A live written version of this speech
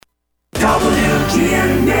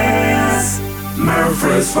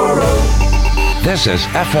Murfreesboro. This is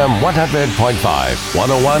FM 100.5,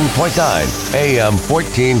 101.9, AM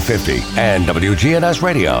 1450, and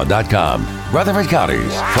WGNSradio.com. Rutherford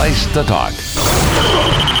County's place to talk.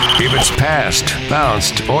 If it's passed,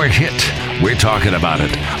 bounced, or hit, we're talking about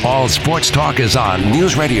it. All sports talk is on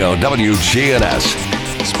News Radio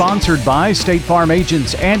WGNS. Sponsored by State Farm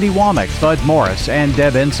agents Andy Womack, Bud Morris, and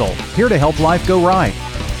Deb Insel. Here to help life go right.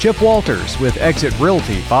 Chip Walters with Exit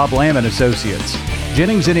Realty, Bob Lamb and Associates.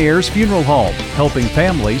 Jennings and Ayers Funeral Home, helping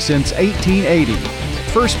families since 1880.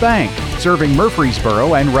 First Bank, serving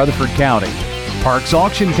Murfreesboro and Rutherford County. Parks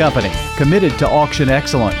Auction Company, committed to auction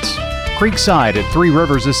excellence. Creekside at Three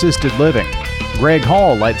Rivers Assisted Living. Greg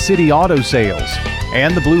Hall at City Auto Sales.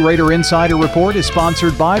 And the Blue Raider Insider Report is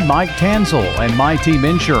sponsored by Mike Tanzel and My Team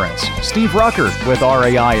Insurance, Steve Ruckert with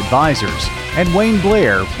RAI Advisors, and Wayne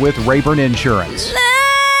Blair with Rayburn Insurance.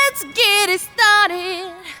 Let's get it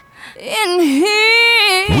started in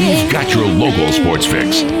here. We've got your local sports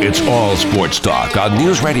fix. It's all sports talk on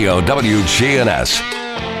News Radio WGNS.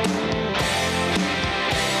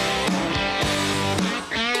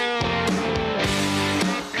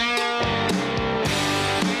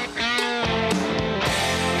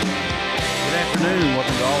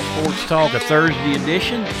 Welcome to All Sports Talk, a Thursday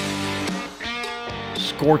edition.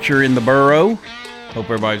 Scorcher in the borough. Hope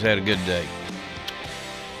everybody's had a good day.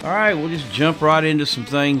 All right, we'll just jump right into some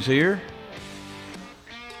things here.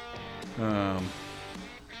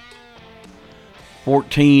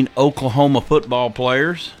 14 Oklahoma football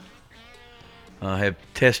players have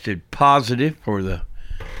tested positive for the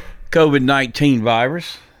COVID-19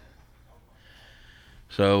 virus.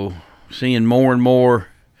 So, seeing more and more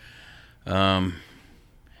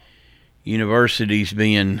universities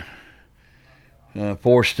being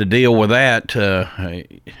forced to deal with that,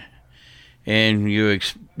 and you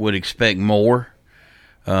would expect more.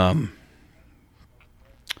 The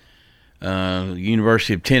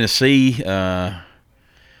University of Tennessee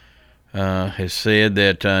has said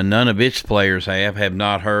that none of its players have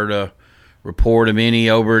not heard a report of any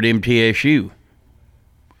over at MTSU.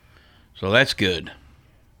 So that's good.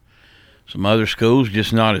 Some other schools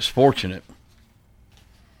just not as fortunate.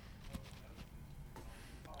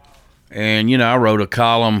 And, you know, I wrote a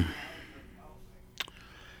column,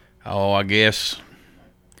 I guess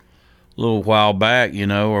a little while back, you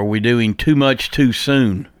know, are we doing too much too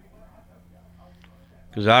soon?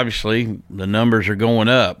 Because obviously the numbers are going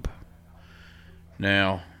up.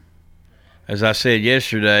 Now, as I said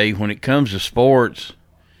yesterday, when it comes to sports,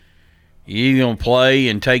 you're going to play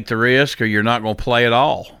and take the risk or you're not going to play at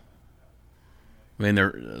all. I mean,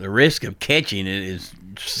 the risk of catching it is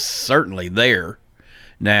certainly there.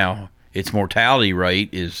 Now, its mortality rate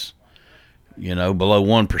is, you know, below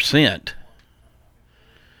 1%.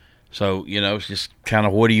 So, you know, it's just kind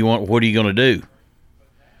of what do you want? What are you going to do?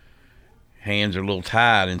 Hands are a little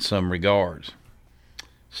tied in some regards.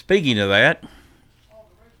 Speaking of that,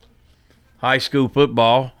 high school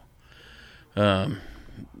football,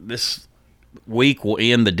 this week will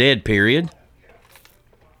end the dead period.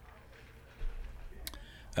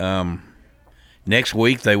 Next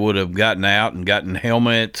week they would have gotten out and gotten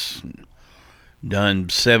helmets, done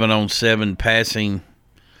 7-on-7 passing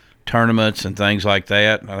tournaments and things like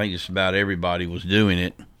that. I think just about everybody was doing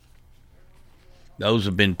it. Those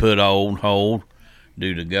have been put on hold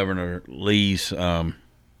due to Governor Lee's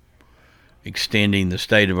extending the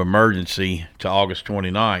state of emergency to August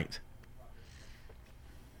 29th.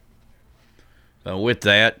 So with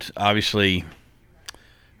that, obviously,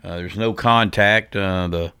 there's no contact.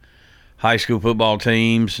 The high school football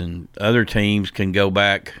teams and other teams can go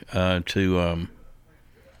back to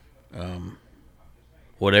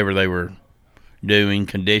whatever they were doing,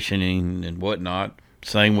 conditioning and whatnot.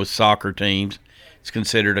 Same with soccer teams. It's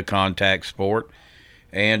considered a contact sport.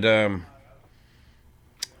 And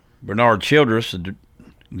Bernard Childress, the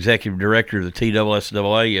executive director of the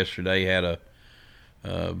TSSAA, yesterday had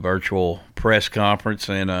a virtual press conference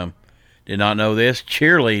and did not know this.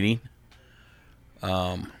 Cheerleading,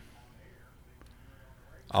 although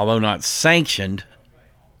not sanctioned,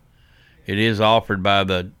 it is offered by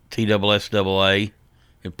the TSSAA.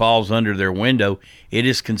 It falls under their window. It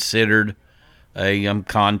is considered a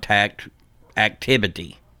contact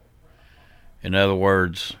activity. In other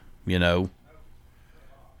words, you know,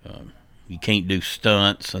 you can't do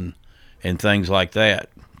stunts and things like that.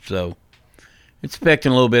 So it's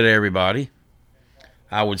affecting a little bit of everybody.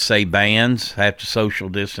 I would say bands have to social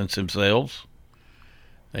distance themselves.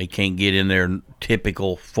 They can't get in their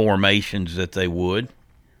typical formations that they would.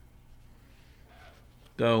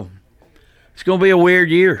 So it's going to be a weird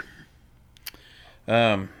year.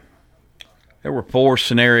 There were 4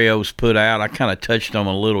 scenarios put out. I kind of touched on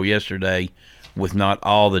them a little yesterday with not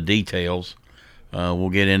all the details. We'll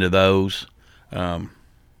get into those.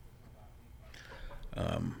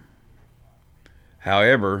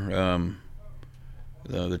 However,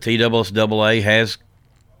 the TSSAA has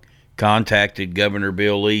contacted Governor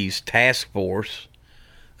Bill Lee's task force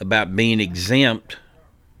about being exempt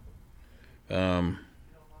from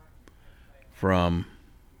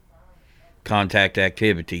contact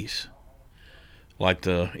activities like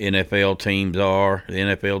the NFL teams are. The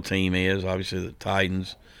NFL team is, obviously, the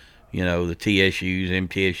Titans, the TSUs,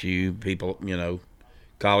 MTSU, people,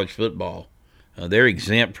 college football. They're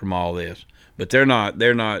exempt from all this. But they're not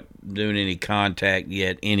doing any contact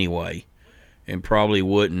yet anyway, and probably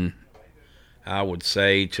wouldn't, I would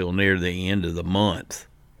say, till near the end of the month.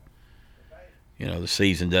 The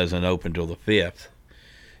season doesn't open till the 5th.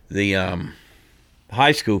 The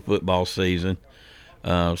high school football season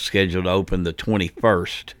scheduled to open the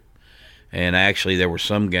 21st, and actually there were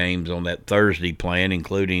some games on that Thursday planned,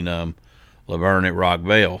 including Laverne at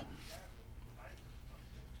Rockvale.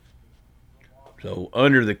 So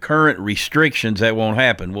under the current restrictions, that won't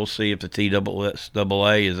happen. We'll see if the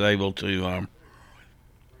TSSAA is able to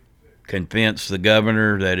convince the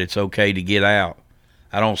governor that it's okay to get out.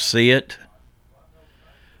 I don't see it.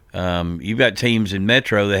 You've got teams in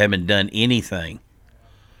Metro that haven't done anything.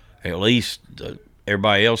 At least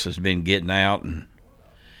everybody else has been getting out. And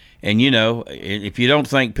if you don't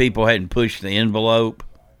think people hadn't pushed the envelope,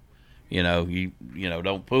 you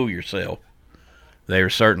don't fool yourself. They are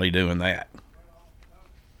certainly doing that.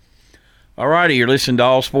 All righty, you're listening to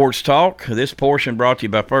All Sports Talk. This portion brought to you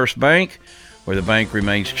by First Bank, where the bank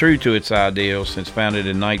remains true to its ideals since founded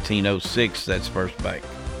in 1906. That's First Bank.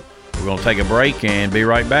 We're going to take a break and be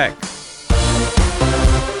right back.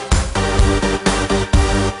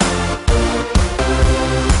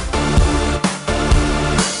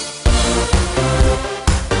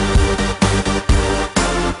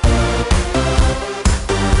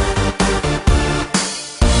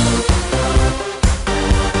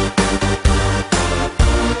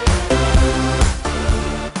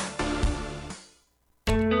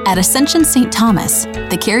 At Ascension St. Thomas,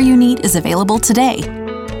 the care you need is available today.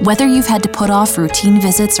 Whether you've had to put off routine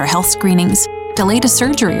visits or health screenings, delayed a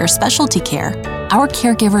surgery or specialty care, our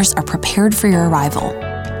caregivers are prepared for your arrival.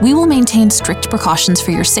 We will maintain strict precautions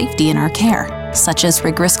for your safety in our care, such as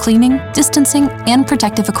rigorous cleaning, distancing, and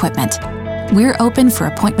protective equipment. We're open for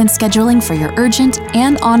appointment scheduling for your urgent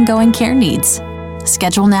and ongoing care needs.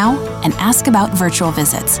 Schedule now and ask about virtual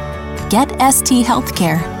visits.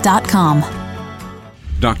 GetSTHealthcare.com.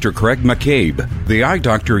 Dr. Craig McCabe, the eye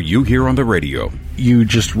doctor you hear on the radio. You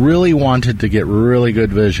just really wanted to get really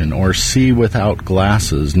good vision or see without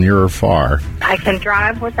glasses near or far. I can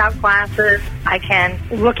drive without glasses. I can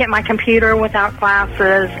look at my computer without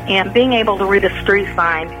glasses. And being able to read a street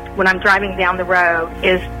sign when I'm driving down the road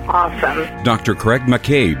is awesome. Dr. Craig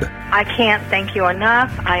McCabe. I can't thank you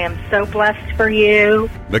enough. I am so blessed for you.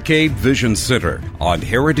 McCabe Vision Center on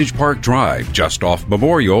Heritage Park Drive, just off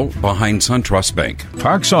Memorial, behind SunTrust Bank.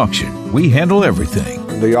 Parks Auction. We handle everything.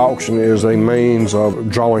 The auction is a means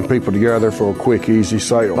of drawing people together for a quick, easy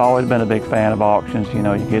sale. I've always been a big fan of auctions. You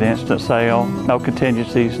get instant sale, no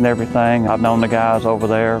contingencies and everything. I've known the guys over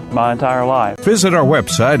there my entire life. Visit our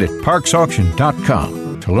website at parksauction.com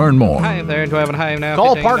to learn more. Hi there, 12 and a half now.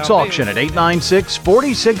 Call Parks Auction at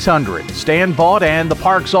 896-4600. Stan Vaught and the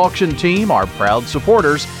Parks Auction team are proud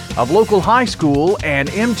supporters of local high school and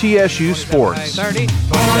MTSU sports.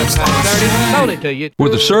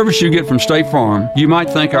 With the service you get from State Farm, you might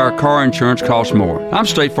think our car insurance costs more. I'm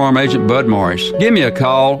State Farm Agent Bud Morris. Give me a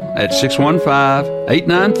call at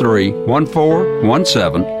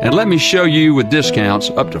 615-893-1417 and let me show you with discounts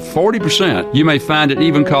up to 40%. You may find it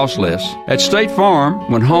even costs less. At State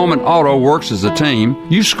Farm, when home and auto works as a team,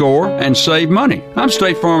 you score and save money. I'm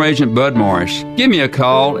State Farm Agent Bud Morris. Give me a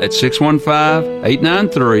call at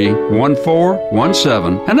 615-893-1417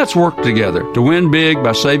 and let's work together to win big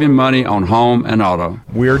by saving money on home and auto.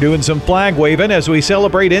 We're doing some flag waving as we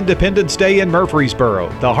celebrate Independence Day in Murfreesboro.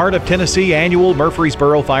 The Heart of Tennessee annual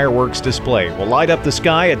Murfreesboro fireworks display will light up the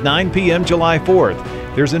sky at 9 p.m. July 4th.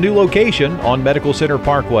 There's a new location on Medical Center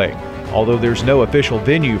Parkway. Although there's no official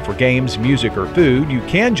venue for games, music, or food, you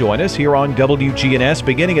can join us here on WGNS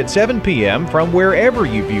beginning at 7 p.m. from wherever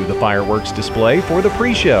you view the fireworks display for the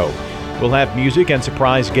pre-show. We'll have music and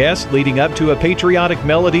surprise guests leading up to a patriotic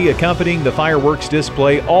melody accompanying the fireworks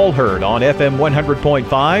display, all heard on FM 100.5,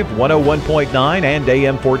 101.9, and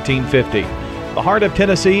AM 1450. The Heart of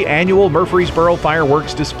Tennessee annual Murfreesboro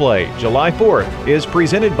fireworks display, July 4th, is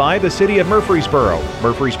presented by the City of Murfreesboro,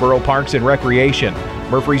 Murfreesboro Parks and Recreation,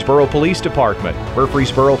 Murfreesboro Police Department,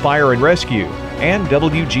 Murfreesboro Fire and Rescue, and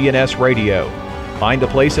WGNS Radio. Find a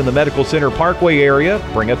place in the Medical Center Parkway area,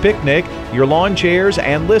 bring a picnic, your lawn chairs,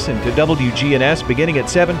 and listen to WGNS beginning at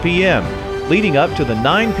 7 p.m., leading up to the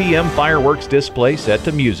 9 p.m. fireworks display set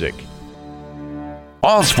to music.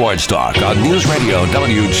 All sports talk on News Radio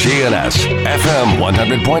WGNS, FM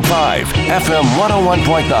 100.5, FM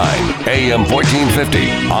 101.9, AM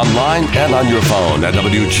 1450, online and on your phone at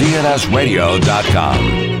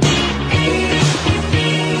WGNSradio.com.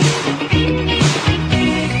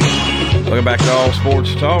 Welcome back to All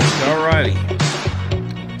Sports Talk. All righty.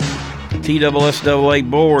 TSSAA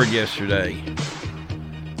board yesterday.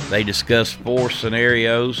 They discussed 4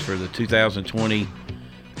 scenarios for the 2020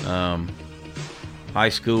 high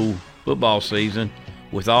school football season,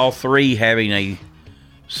 with all 3 having a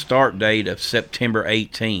start date of September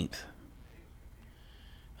 18th.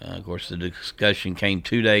 Of course, the discussion came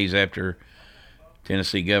 2 days after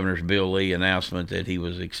Tennessee Governor Bill Lee announcement that he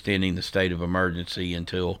was extending the state of emergency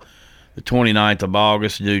until the 29th of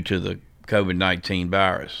August due to the COVID-19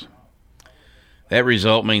 virus. That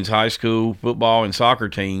result means high school football and soccer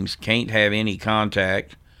teams can't have any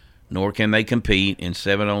contact, nor can they compete in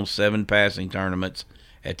 7-on-7 passing tournaments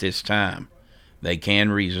at this time. They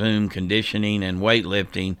can resume conditioning and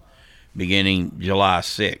weightlifting beginning July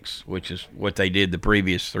 6th, which is what they did the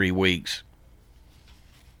previous 3 weeks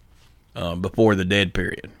before the dead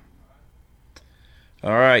period.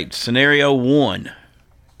 All right, scenario 1.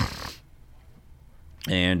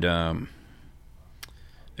 And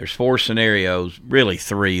there's 4 scenarios, really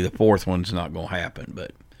 3. The 4th one's not going to happen,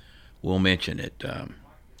 but we'll mention it.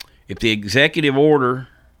 If the executive order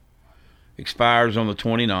expires on the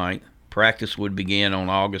 29th, practice would begin on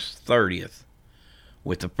August 30th,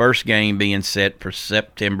 with the first game being set for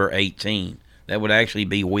September 18th. That would actually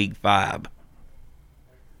be week 5.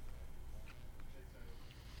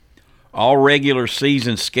 All regular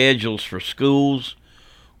season schedules for schools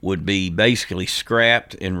would be basically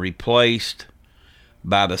scrapped and replaced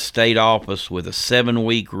by the state office with a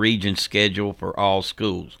 7-week region schedule for all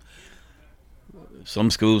schools.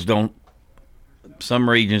 Some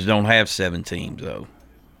regions don't have 7 teams, though.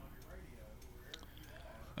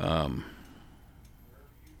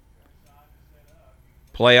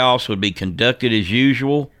 Playoffs would be conducted as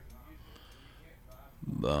usual,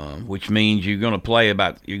 which means you're going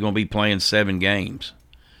to be playing 7 games.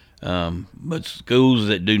 But schools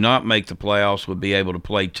that do not make the playoffs would be able to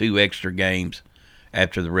play 2 extra games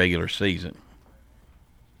after the regular season.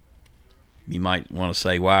 You might want to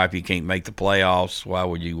say, why, if you can't make the playoffs, why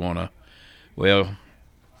would you want to? Well,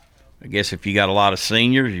 I guess if you got a lot of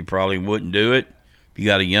seniors, you probably wouldn't do it. If you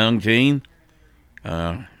got a young team,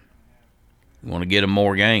 you want to get them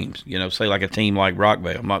more games. You know, say like a team like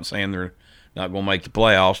Rockville. I'm not saying they're not going to make the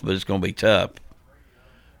playoffs, but it's going to be tough.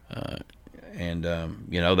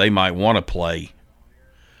 They might want to play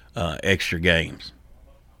extra games.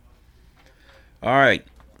 All right,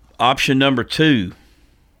 option number 2.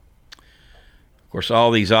 Of course,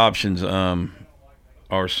 all these options are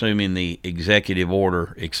assuming the executive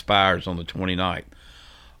order expires on the 29th.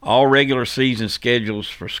 All regular season schedules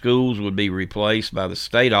for schools would be replaced by the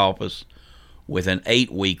state office with an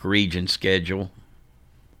 8-week region schedule,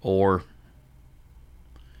 or,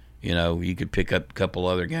 you could pick up a couple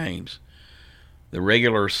other games. The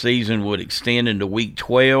regular season would extend into week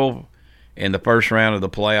 12, and the first round of the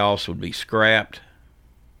playoffs would be scrapped,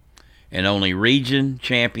 and only region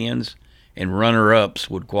champions and runner-ups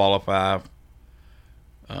would qualify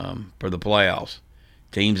for the playoffs.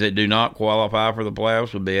 Teams that do not qualify for the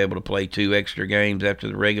playoffs would be able to play 2 extra games after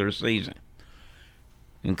the regular season.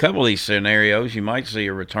 In a couple of these scenarios, you might see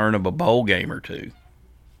a return of a bowl game or 2.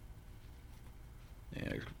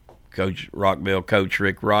 Rockville coach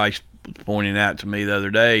Rick Rice was pointing out to me the other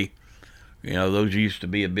day, those used to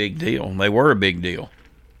be a big deal. They were a big deal.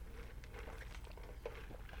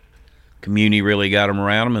 Community really got them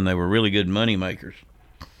around them, and they were really good money makers.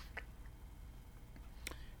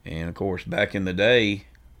 And, of course, back in the day,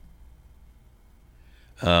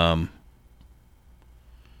 only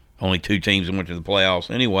 2 teams went to the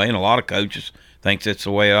playoffs anyway, and a lot of coaches think that's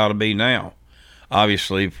the way it ought to be now.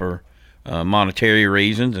 Obviously, for monetary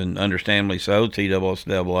reasons, and understandably so,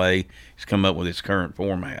 TSSAA has come up with its current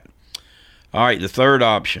format. All right, the third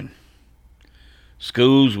option.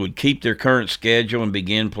 Schools would keep their current schedule and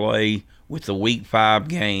begin play with the Week 5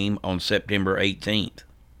 game on September 18th.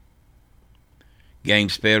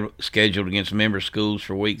 Games scheduled against member schools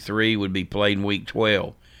for Week 3 would be played in Week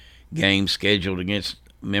 12. Games scheduled against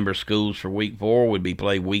member schools for Week 4 would be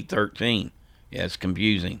played Week 13. Yeah, it's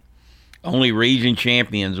confusing. Only region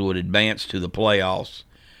champions would advance to the playoffs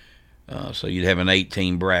So you'd have an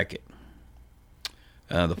 8-team bracket.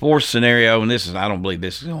 The fourth scenario, and I don't believe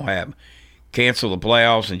this is going to happen, cancel the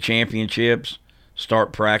playoffs and championships,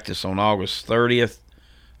 start practice on August 30th.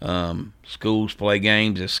 Schools play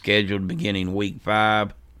games as scheduled beginning week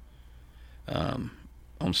 5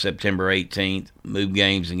 on September 18th. Move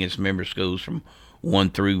games against member schools from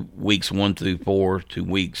weeks 1 through 4 to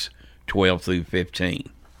weeks 12 through 15.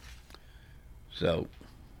 So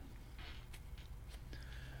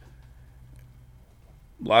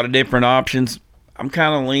a lot of different options. I'm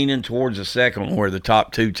kind of leaning towards the second one where the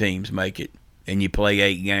top 2 teams make it and you play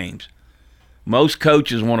 8 games. Most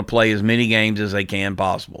coaches want to play as many games as they can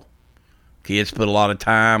possible. Kids put a lot of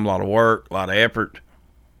time, a lot of work, a lot of effort.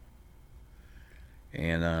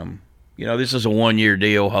 And, this is a 1-year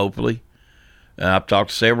deal, hopefully. I've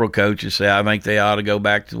talked to several coaches say I think they ought to go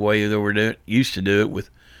back to the way they were used to do it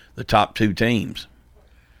with the top 2 teams.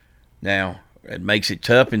 Now, it makes it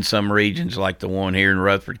tough in some regions like the one here in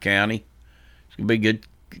Rutherford County. It's going to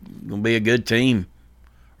be a good team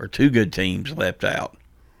or 2 good teams left out.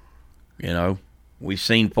 We've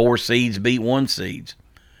seen 4 seeds beat 1 seeds.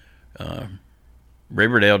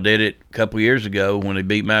 Riverdale did it a couple years ago when they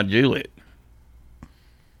beat Mount Juliet.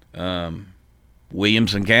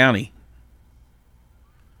 Williamson County,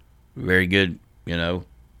 very good.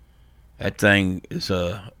 That thing is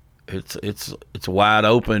it's wide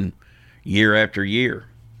open year after year.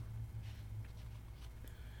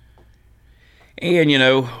 And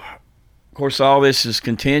of course, all this is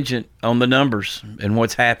contingent on the numbers and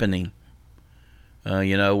what's happening.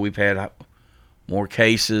 We've had more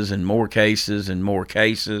cases and more cases and more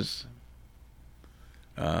cases.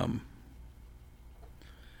 I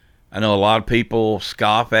know a lot of people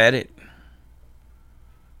scoff at it.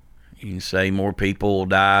 You can say more people will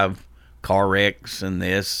die of car wrecks and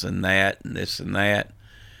this and that and this and that.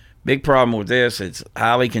 Big problem with this, it's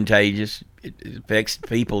highly contagious. It affects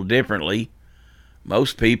people differently.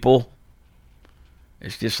 Most people,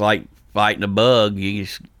 it's just like fighting a bug. A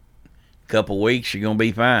couple weeks, you're going to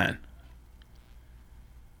be fine.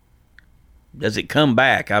 Does it come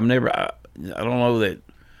back? I don't know that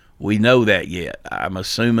we know that yet. I'm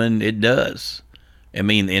assuming it does. I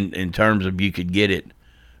mean, in terms of you could get it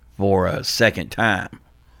for a second time.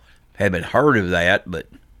 Haven't heard of that, but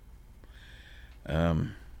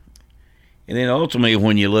and then ultimately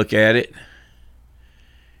when you look at it,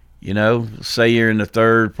 say you're in the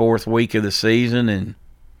 3rd, 4th week of the season and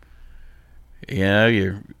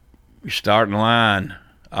your starting line,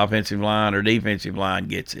 offensive line or defensive line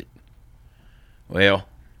gets it. Well,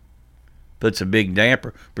 puts a big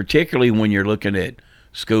damper, particularly when you're looking at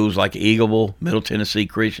schools like Eagleville, Middle Tennessee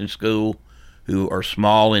Christian School, who are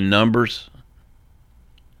small in numbers.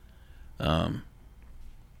 It's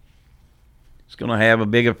going to have a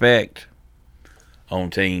big effect on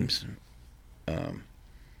teams. Of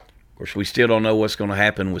course, we still don't know what's going to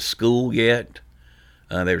happen with school yet.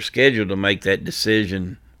 They're scheduled to make that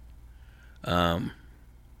decision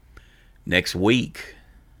next week.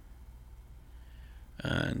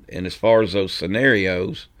 And as far as those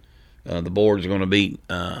scenarios, the board's going to be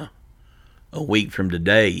a week from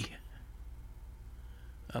today,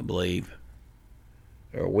 I believe,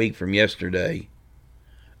 or a week from yesterday,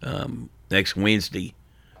 next Wednesday,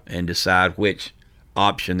 and decide which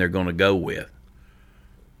option they're going to go with.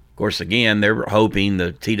 Of course, again, they're hoping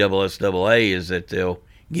the TSSAA is that they'll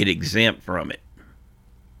get exempt from it.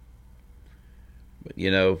 But,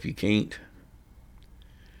 if you can't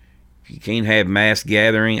have mass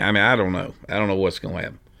gathering, I don't know. I don't know what's going to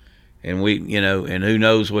happen. And and who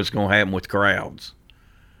knows what's going to happen with crowds.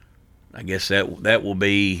 I guess that will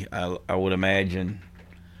be, I would imagine,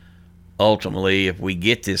 ultimately, if we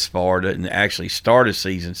get this far and actually start a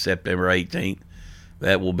season September 18th,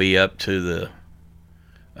 that will be up to the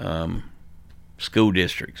school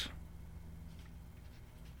districts.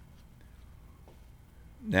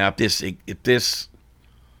 Now, if this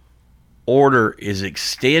order is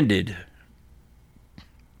extended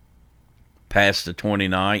past the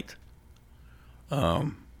 29th,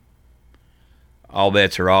 all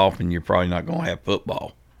bets are off, and you're probably not going to have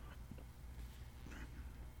football.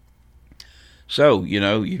 So,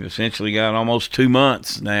 you've essentially got almost 2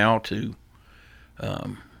 months now to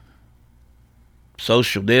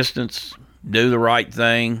social distance, do the right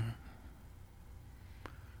thing.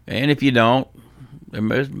 And if you don't,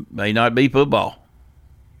 there may not be football.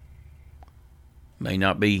 May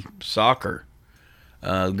not be soccer.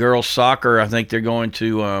 Girls soccer, I think they're going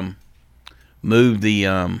to move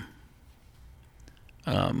the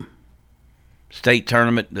state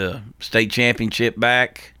tournament, the state championship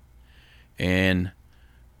back, and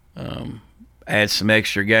add some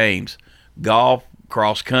extra games. Golf, of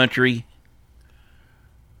cross country.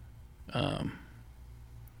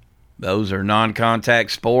 Those are non-contact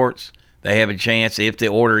sports. They have a chance, if the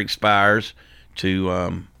order expires,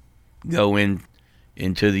 to go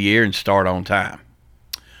into the year and start on time.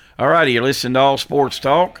 All righty, you're listening to All Sports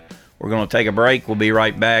Talk. We're going to take a break. We'll be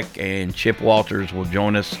right back, and Chip Walters will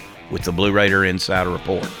join us with the Blue Raider Insider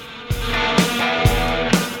Report.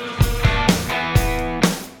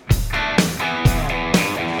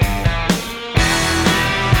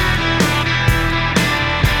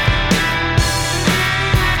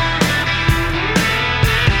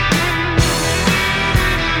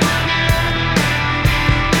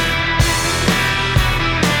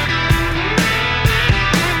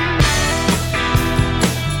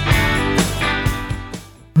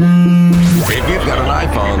 If you've got an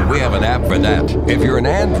iPhone, we have an app for that. If you're an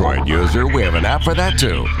Android user, we have an app for that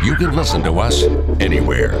too. You can listen to us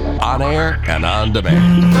anywhere, on air and on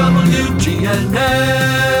demand.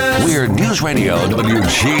 WGNS. We're News Radio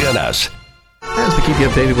WGNS. As we keep you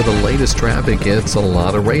updated with the latest traffic, it's a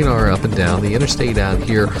lot of radar up and down the interstate out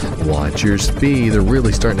here. Watch your speed. They're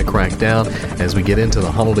really starting to crack down as we get into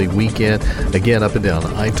the holiday weekend. Again, up and down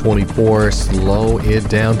I-24, slow it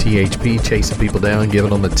down. THP chasing people down,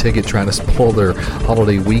 giving them a ticket, trying to spoil their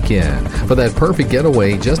holiday weekend. For that perfect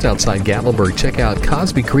getaway just outside Gatlinburg, check out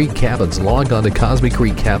Cosby Creek Cabins. Log on to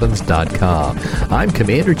CosbyCreekCabins.com. I'm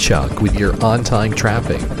Commander Chuck with your on-time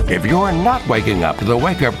traffic. If you're not waking up to the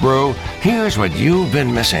wake-up brew, here's what you've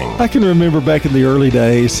been missing. I can remember back in the early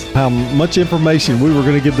days how much information we were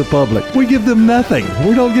going to give the public. We give them nothing.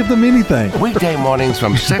 We don't give them anything. Weekday mornings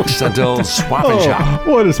from 6 until Swap and Shop.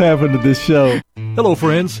 What has happened to this show? Hello,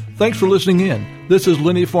 friends. Thanks for listening in. This is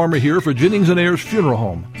Lenny Farmer here for Jennings & Ayers Funeral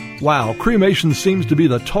Home. Wow, cremation seems to be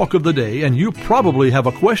the talk of the day, and you probably have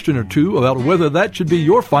a question or two about whether that should be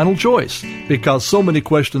your final choice, because so many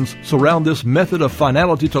questions surround this method of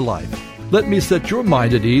finality to life. Let me set your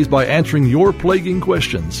mind at ease by answering your plaguing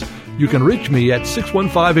questions. You can reach me at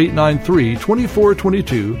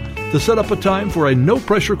 615-893-2422 to set up a time for a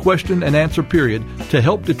no-pressure question and answer period to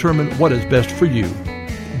help determine what is best for you.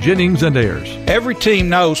 Jennings & Ayers. Every team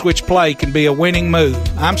knows which play can be a winning move.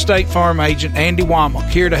 I'm State Farm Agent Andy Womack,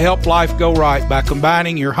 here to help life go right by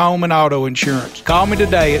combining your home and auto insurance. Call me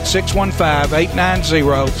today at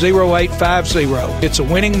 615-890-0850. It's a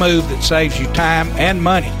winning move that saves you time and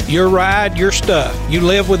money. Your ride, your stuff. You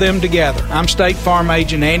live with them together. I'm State Farm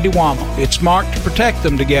Agent Andy Womack. It's smart to protect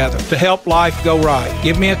them together to help life go right.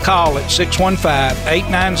 Give me a call at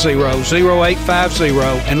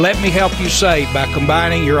 615-890-0850 and let me help you save by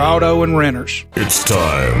combining your auto and renters. It's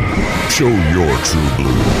time. Show your true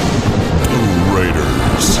blue. Blue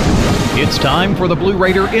Raiders. It's time for the Blue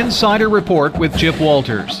Raider Insider Report with Chip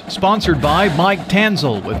Walters, sponsored by Mike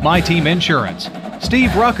Tanzel with My Team Insurance,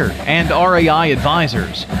 Steve Rucker and RAI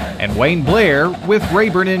Advisors, and Wayne Blair with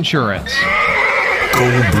Rayburn Insurance.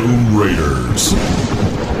 Go Blue Raiders.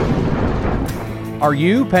 Are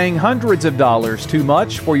you paying hundreds of dollars too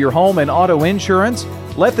much for your home and auto insurance?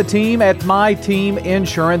 Let the team at My Team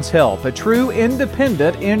Insurance help, a true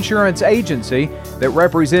independent insurance agency that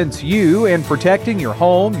represents you in protecting your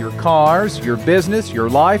home, your cars, your business, your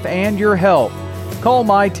life, and your health. Call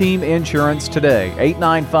My Team Insurance today,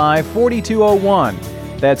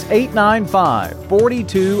 895-4201. That's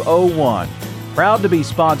 895-4201. Proud to be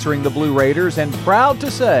sponsoring the Blue Raiders and proud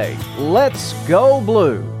to say, let's go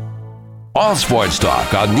Blue. All Sports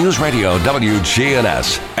Talk on News Radio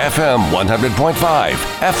WGNS, FM 100.5,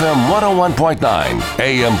 FM 101.9,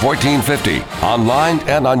 AM 1450, online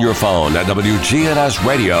and on your phone at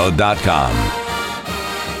WGNSradio.com.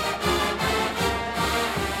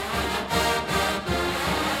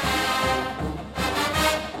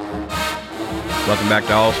 Welcome back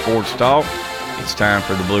to All Sports Talk. It's time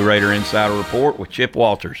for the Blue Raider Insider Report with Chip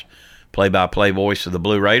Walters, play-by-play voice of the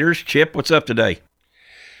Blue Raiders. Chip, what's up today?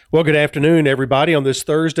 Well, good afternoon, everybody. On this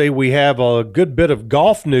Thursday, we have a good bit of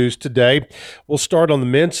golf news today. We'll start on the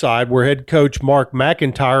men's side, where head coach Mark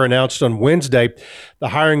McIntyre announced on Wednesday the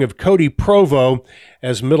hiring of Cody Provo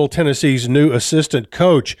as Middle Tennessee's new assistant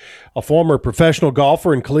coach. A former professional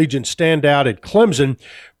golfer and collegiate standout at Clemson,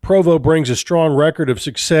 Provo brings a strong record of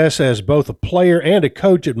success as both a player and a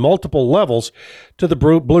coach at multiple levels to the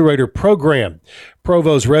Blue Raider program.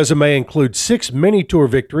 Provo's resume includes 6 mini-tour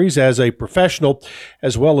victories as a professional,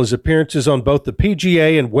 as well as appearances on both the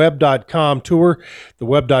PGA and Web.com Tour. The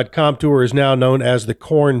Web.com Tour is now known as the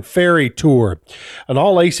Korn Ferry Tour. An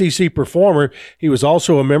all-ACC performer, he was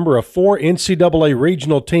also a member of 4 NCAA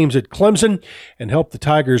regional teams at Clemson and helped the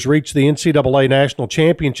Tigers reach the NCAA National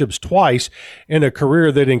Championships twice in a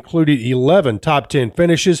career that included 11 top 10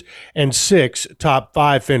 finishes and 6 top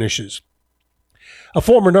 5 finishes. A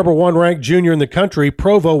former number 1 ranked junior in the country,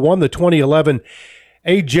 Provo won the 2011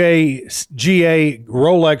 AJGA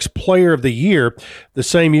Rolex Player of the Year. The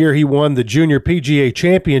same year he won the Junior PGA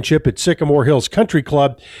Championship at Sycamore Hills Country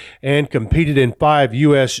Club and competed in 5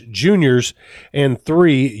 U.S. Juniors and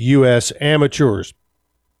 3 U.S. Amateurs.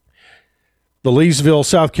 The Leesville,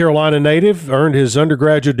 South Carolina native earned his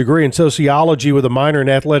undergraduate degree in sociology with a minor in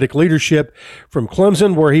athletic leadership from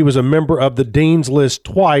Clemson, where he was a member of the Dean's List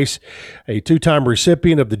twice, a 2-time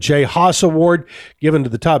recipient of the J. Haas Award given to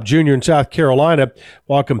the top junior in South Carolina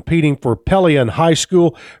while competing for Pelion High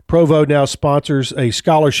School. Provo now sponsors a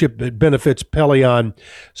scholarship that benefits Pelion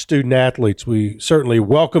student athletes. We certainly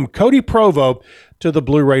welcome Cody Provo to the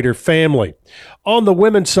Blue Raider family. On the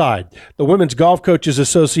women's side, the Women's Golf Coaches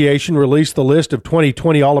Association released the list of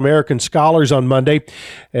 2020 All-American scholars on Monday,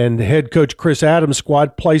 and head coach Chris Adams'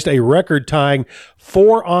 squad placed a record-tying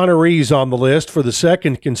 4 honorees on the list for the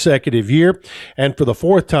second consecutive year and for the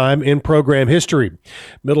 4th time in program history.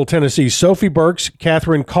 Middle Tennessee's Sophie Burks,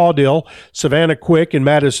 Catherine Caudill, Savannah Quick, and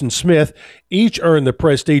Madison Smith each earned the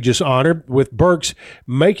prestigious honor, with Burks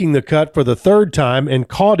making the cut for the 3rd time and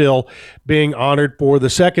Caudill being honored for the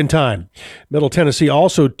 2nd time. Middle Tennessee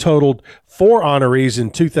also totaled 4 honorees in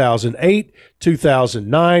 2008,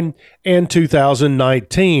 2009, and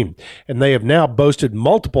 2019, and they have now boasted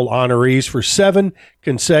multiple honorees for 7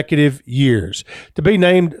 consecutive years. To be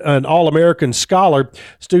named an All-American Scholar,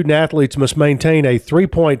 student athletes must maintain a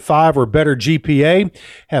 3.5 or better GPA,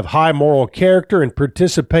 have high moral character, and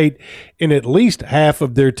participate in at least half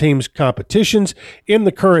of their team's competitions in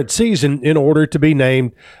the current season in order to be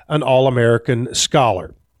named an All-American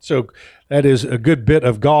Scholar. So that is a good bit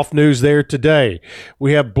of golf news there today.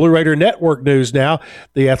 We have Blue Raider Network news now.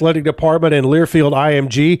 The athletic department and Learfield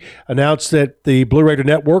IMG announced that the Blue Raider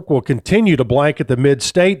Network will continue to blanket the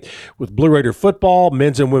Mid-State with Blue Raider football,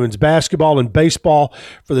 men's and women's basketball, and baseball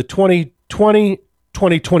for the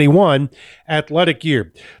 2020-2021 athletic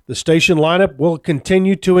year. The station lineup will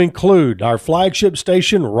continue to include our flagship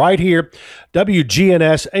station right here,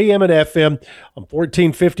 WGNS AM and FM on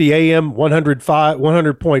 1450 AM,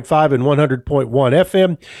 100.5 and 100.1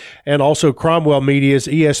 FM, and also Cromwell Media's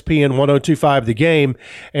ESPN 102.5 The Game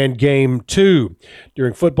and Game 2.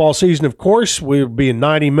 During football season, of course, we'll be a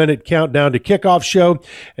 90-minute countdown to kickoff show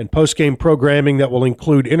and post-game programming that will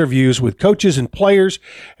include interviews with coaches and players,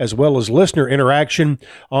 as well as listener interaction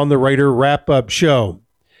on the Raider wrap-up show.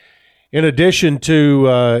 In addition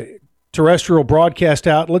to terrestrial broadcast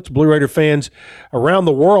outlets, Blue Raider fans around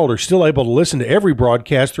the world are still able to listen to every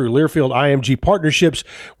broadcast through Learfield IMG partnerships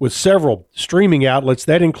with several streaming outlets.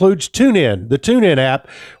 That includes TuneIn, the TuneIn app,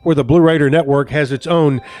 where the Blue Raider Network has its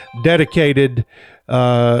own dedicated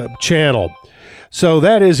channel. So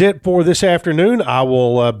that is it for this afternoon. I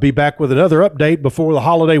will be back with another update before the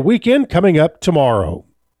holiday weekend coming up tomorrow.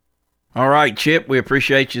 All right, Chip, we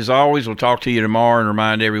appreciate you as always. We'll talk to you tomorrow and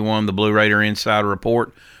remind everyone the Blue Raider Insider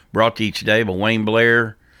Report brought to you today by Wayne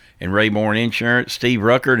Blair and Rayborn Insurance, Steve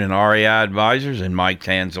Ruckert and REI Advisors, and Mike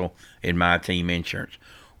Tanzel and My Team Insurance.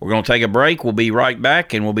 We're going to take a break. We'll be right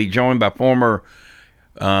back, and we'll be joined by former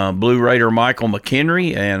Blue Raider Michael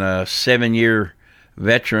McHenry and a 7-year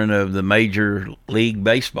veteran of the Major League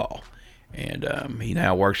Baseball. And he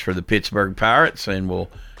now works for the Pittsburgh Pirates, and we'll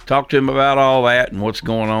talk to him about all that and what's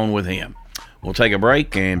going on with him. We'll take a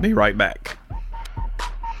break and be right back.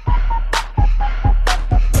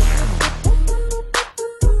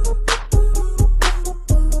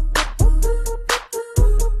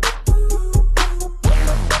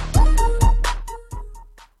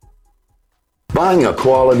 Buying a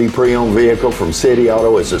quality pre-owned vehicle from City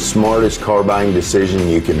Auto is the smartest car buying decision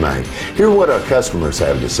you can make. Hear what our customers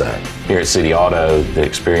have to say. Here at City Auto, the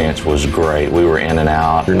experience was great. We were in and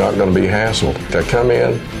out. You're not going to be hassled. They come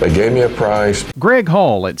in, they gave me a price. Greg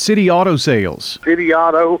Hall at City Auto Sales. City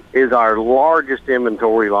Auto is our largest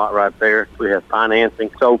inventory lot right there. We have financing.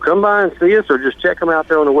 So come by and see us or just check them out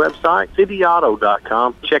there on the website,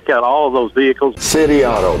 cityauto.com. Check out all of those vehicles. City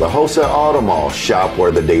Auto, the wholesale auto mall. Shop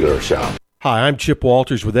where the dealers shop. Hi, I'm Chip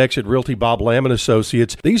Walters with Exit Realty Bob Lamb &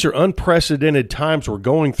 Associates. These are unprecedented times we're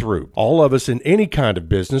going through. All of us in any kind of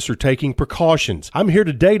business are taking precautions. I'm here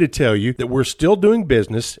today to tell you that we're still doing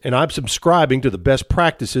business, and I'm subscribing to the best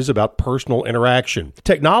practices about personal interaction.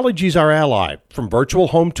 Technology is our ally, from virtual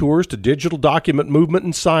home tours to digital document movement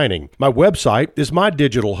and signing. My website is my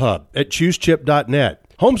digital hub at choosechip.net.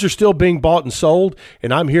 Homes are still being bought and sold,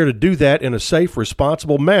 and I'm here to do that in a safe,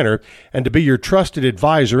 responsible manner and to be your trusted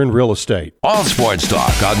advisor in real estate. All sports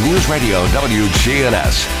talk on News Radio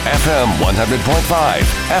WGNS, FM 100.5,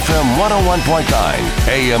 FM 101.9,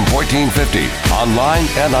 AM 1450, online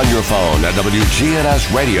and on your phone at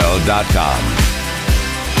WGNSradio.com.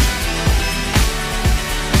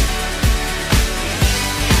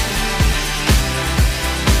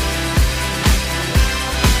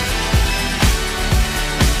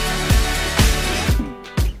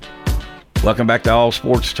 Welcome back to All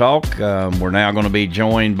Sports Talk. We're now going to be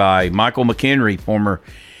joined by Michael McHenry, former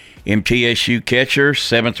MTSU catcher,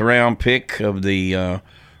 7th-round pick of the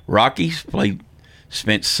Rockies.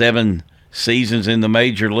 Spent 7 seasons in the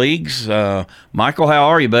major leagues. Michael, how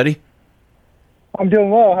are you, buddy? I'm doing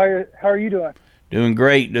well. How are you doing? Doing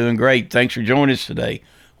great, doing great. Thanks for joining us today.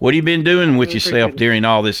 What have you been doing with yourself during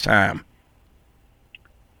all this time?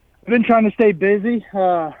 I've been trying to stay busy.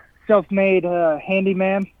 Self-made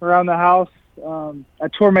handyman around the house. I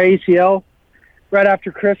tore my ACL right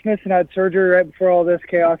after Christmas and had surgery right before all this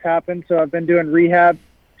chaos happened. So I've been doing rehab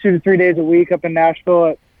 2 to 3 days a week up in Nashville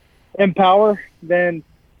at Empower. Then,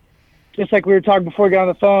 just like we were talking before we got on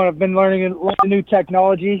the phone, I've been learning a lot of new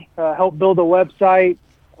technology, helped build a website,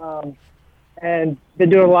 and been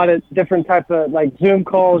doing a lot of different type of like Zoom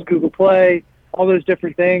calls, Google Play, all those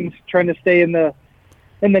different things, trying to stay in the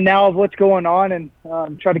now of what's going on and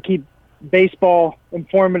try to keep baseball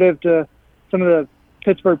informative to some of the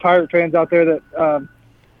Pittsburgh Pirate fans out there that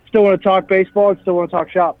still want to talk baseball and still want to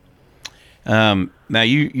talk shop. Now,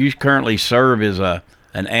 you currently serve as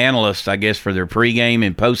an analyst, I guess, for their pregame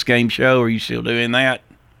and postgame show. Are you still doing that?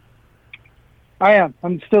 I am.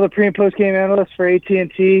 I'm still the pre- and postgame analyst for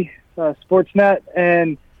AT&T Sportsnet,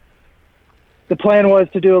 and the plan was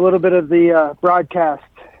to do a little bit of the broadcast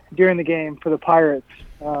during the game for the Pirates.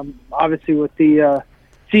 Obviously, with the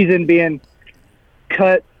season being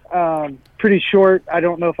cut pretty short, I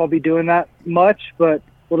don't know if I'll be doing that much, but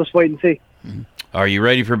we'll just wait and see. Are you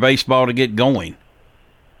ready for baseball to get going?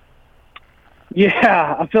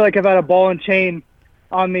 Yeah, I feel like I've had a ball and chain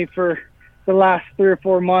on me for the last 3 or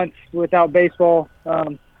 4 months without baseball.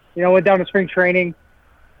 Went down to spring training.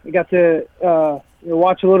 I got to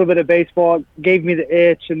watch a little bit of baseball. It gave me the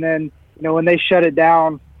itch, and then when they shut it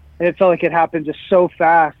down, and it felt like it happened just so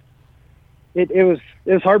fast. It was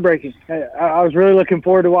heartbreaking. I was really looking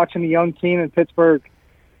forward to watching the young team in Pittsburgh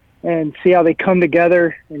and see how they come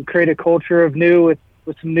together and create a culture of new with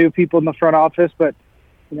some new people in the front office. But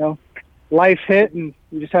life hit, and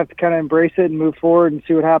you just have to kind of embrace it and move forward and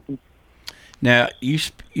see what happens. Now,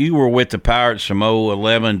 you were with the Pirates from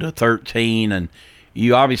 2011 to 13, and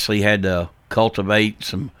you obviously had to cultivate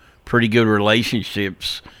some pretty good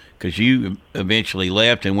relationships because you eventually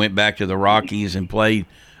left and went back to the Rockies and played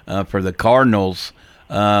for the Cardinals.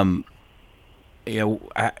 Again,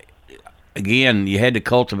 you had to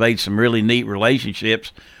cultivate some really neat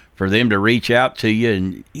relationships for them to reach out to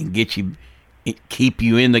you and keep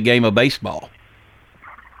you in the game of baseball.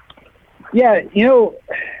 Yeah,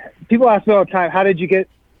 people ask me all the time, how did you get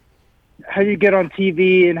on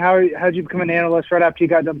TV and how did you become an analyst right after you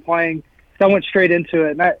got done playing? So I went straight into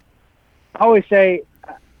it. And I always say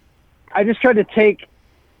I just tried to take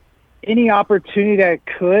any opportunity that I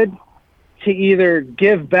could to either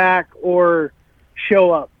give back or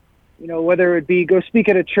show up, whether it be go speak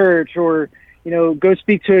at a church or, go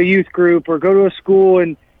speak to a youth group or go to a school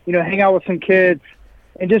and, hang out with some kids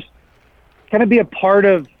and just kind of be a part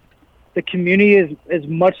of the community as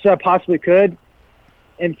much as I possibly could.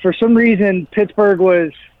 And for some reason, Pittsburgh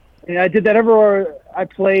was, and I did that everywhere I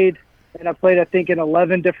played, and I played, I think, in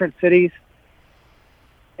 11 different cities.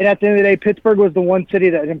 And at the end of the day, Pittsburgh was the one city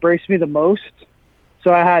that embraced me the most.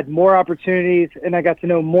 So I had more opportunities, and I got to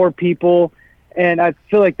know more people, and I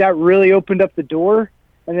feel like that really opened up the door.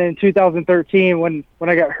 And then in 2013, when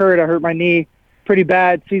I got hurt, I hurt my knee pretty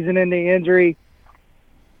bad, season-ending injury.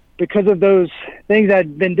 Because of those things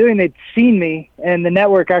I'd been doing, they'd seen me, and the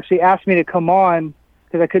network actually asked me to come on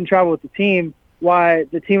because I couldn't travel with the team while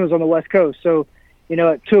the team was on the West Coast. So,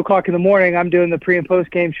 at 2 o'clock in the morning, I'm doing the pre- and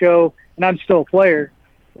post-game show, and I'm still a player.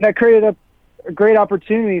 And that created a great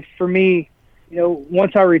opportunity for me,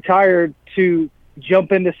 once I retired, to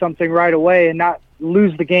jump into something right away and not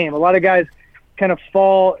lose the game. A lot of guys kind of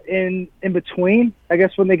fall in between, I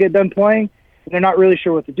guess, when they get done playing. And they're not really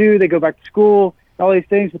sure what to do. They go back to school, all these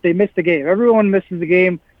things, but they miss the game. Everyone misses the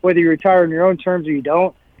game, whether you retire on your own terms or you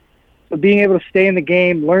don't. So being able to stay in the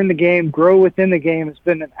game, learn the game, grow within the game has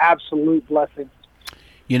been an absolute blessing.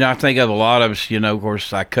 I think of a lot of us, of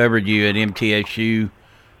course, I covered you at MTSU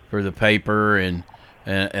for the paper and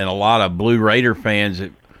a lot of Blue Raider fans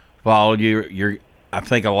that followed you. I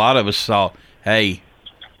think a lot of us saw, hey,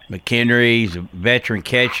 McHenry's a veteran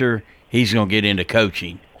catcher. He's going to get into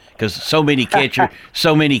coaching because so many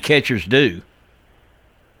catchers do.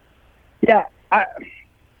 Yeah, I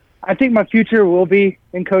think my future will be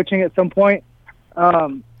in coaching at some point.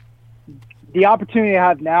 The opportunity I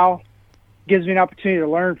have now gives me an opportunity to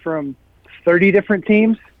learn from 30 different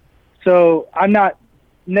teams. So I'm not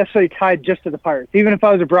necessarily tied just to the Pirates. Even if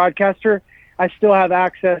I was a broadcaster, I still have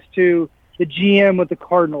access to the GM with the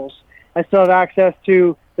Cardinals. I still have access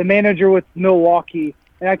to the the manager with Milwaukee,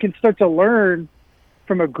 and I can start to learn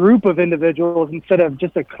from a group of individuals instead of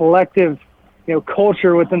just a collective,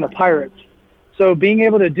 culture within the Pirates. So being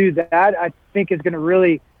able to do that, I think, is going to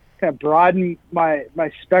really kind of broaden my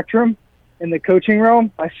spectrum in the coaching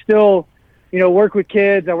realm. I still, work with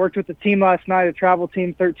kids. I worked with the team last night, a travel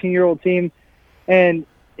team, 13-year-old team, and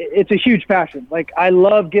it's a huge passion. Like, I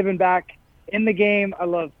love giving back in the game. I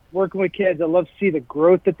love working with kids. I love to see the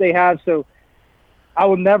growth that they have. So I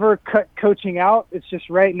will never cut coaching out. It's just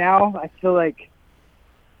right now I feel like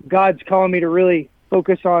God's calling me to really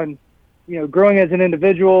focus on, growing as an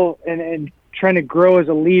individual and trying to grow as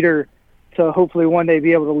a leader to hopefully one day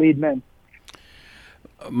be able to lead men.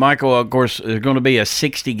 Michael, of course, there's going to be a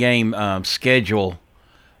 60-game schedule.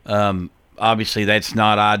 Obviously, that's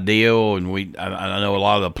not ideal, and I know a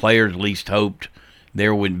lot of the players at least hoped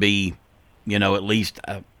there would be, at least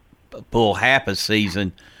a full half a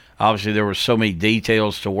season. Obviously, there were so many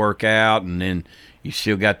details to work out, and then you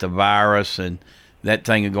still got the virus and that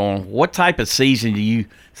thing going. What type of season do you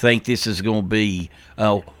think this is going to be?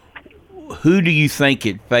 Who do you think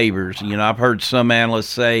it favors? I've heard some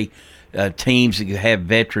analysts say teams that have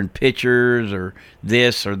veteran pitchers or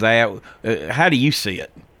this or that. How do you see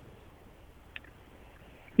it?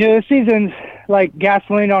 This season's like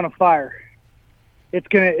gasoline on a fire. It's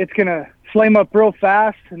gonna flame up real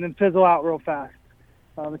fast and then fizzle out real fast.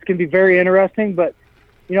 It's gonna be very interesting, but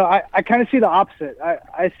I kind of see the opposite.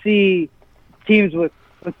 I see teams with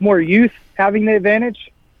more youth having the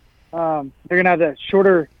advantage. They're gonna have the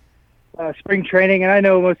shorter spring training, and I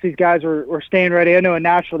know most of these guys were staying ready. I know in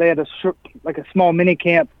Nashville they had a small mini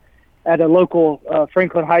camp at a local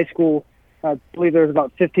Franklin High School. I believe there was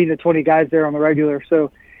about 15 to 20 guys there on the regular.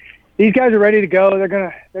 So these guys are ready to go. They're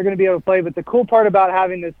gonna be able to play. But the cool part about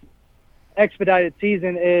having this expedited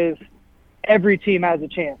season is every team has a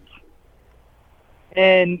chance.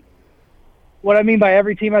 And what I mean by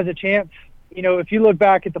every team has a chance, if you look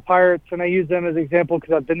back at the Pirates, and I use them as an example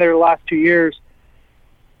because I've been there the last 2 years,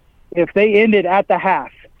 if they ended at the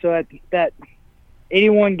half, so at that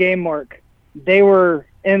 81 game mark, they were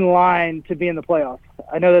in line to be in the playoffs.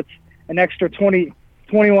 I know that's an extra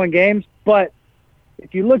 21 games, but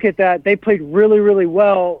if you look at that, they played really, really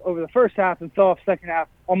well over the first half and fell off second half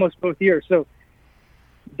almost both years. So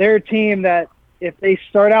they're a team that if they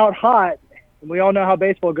start out hot, and we all know how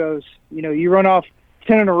baseball goes, you run off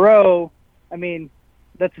 10 in a row,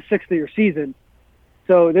 that's the sixth of your season.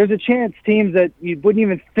 So there's a chance teams that you wouldn't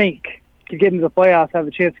even think could get into the playoffs have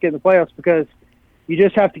a chance to get in the playoffs because you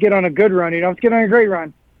just have to get on a good run. You don't have to get on a great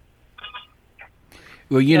run.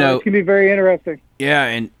 Well, it's going to be very interesting. Yeah,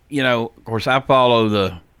 and, of course, I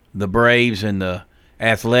follow the Braves and the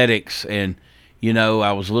Athletics, and,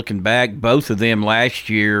 I was looking back. Both of them last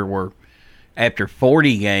year were, after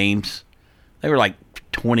 40 games, they were like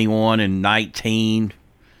 21 and 19,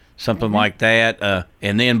 something like that.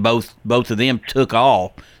 And then both of them took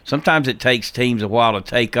off. Sometimes it takes teams a while to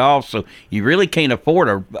take off, so you really can't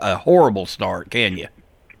afford a horrible start, can you?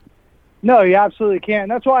 No, you absolutely can't.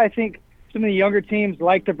 And that's why I think some of the younger teams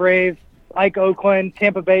like the Braves, like Oakland,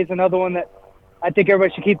 Tampa Bay is another one that I think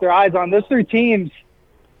everybody should keep their eyes on. Those three teams,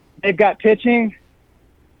 they've got pitching,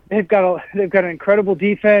 they've got an incredible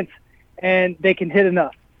defense, and they can hit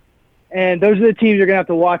enough. And those are the teams you're going to have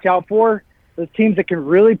to watch out for. Those teams that can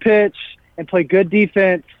really pitch and play good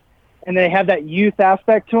defense, and they have that youth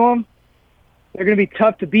aspect to them, they're going to be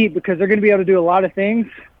tough to beat because they're going to be able to do a lot of things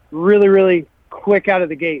really, really quick out of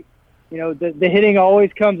the gate. The hitting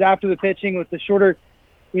always comes after the pitching with the shorter,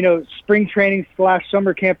 spring training /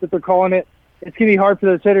 summer camp that they're calling it. It's going to be hard for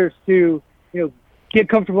those hitters to, get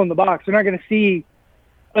comfortable in the box. They're not going to see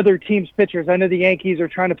other teams' pitchers. I know the Yankees are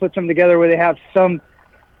trying to put something together where they have some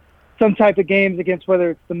type of games against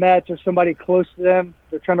whether it's the Mets or somebody close to them.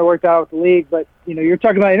 They're trying to work that out with the league. But, you're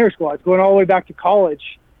talking about inter-squads going all the way back to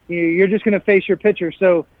college. You're just going to face your pitcher.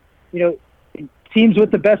 So, teams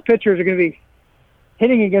with the best pitchers are going to be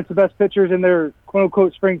hitting against the best pitchers in their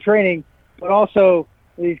quote-unquote spring training. But also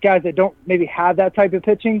these guys that don't maybe have that type of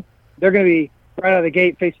pitching, they're going to be right out of the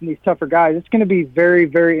gate facing these tougher guys. It's going to be very,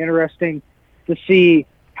 very interesting to see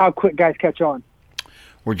how quick guys catch on.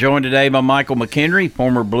 We're joined today by Michael McHenry,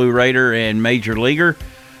 former Blue Raider and Major Leaguer.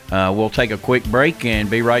 We'll take a quick break and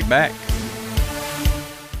be right back.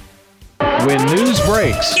 When news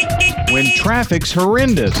breaks, when traffic's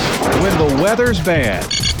horrendous, when the weather's bad.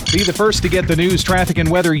 Be the first to get the news, traffic, and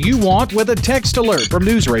weather you want with a text alert from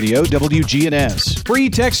News Radio WGNS. Free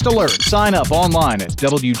text alert. Sign up online at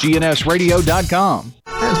WGNSradio.com.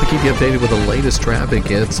 As we keep you updated with the latest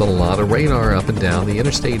traffic, it's a lot of radar up and down the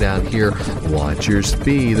interstate out here. Watch your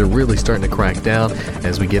speed. They're really starting to crack down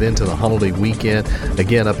as we get into the holiday weekend.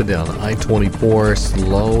 Again, up and down I-24,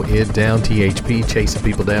 slow it down. THP chasing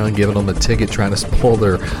people down, giving them a ticket, trying to spoil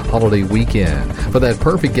their holiday weekend. For that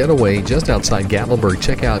perfect getaway just outside Gatlinburg,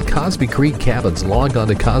 check out Cosby Creek Cabins. Log on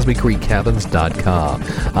to CosbyCreekCabins.com.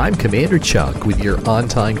 I'm Commander Chuck with your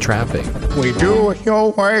on-time traffic. We do it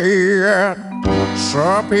your way at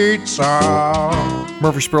Sir Pizza.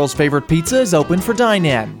 Murfreesboro's favorite pizza is open for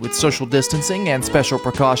dine-in with social distancing and special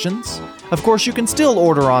precautions. Of course, you can still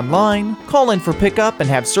order online, call in for pickup, and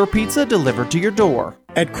have Sir Pizza delivered to your door.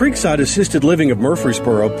 At Creekside Assisted Living of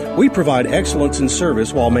Murfreesboro, we provide excellence in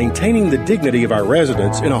service while maintaining the dignity of our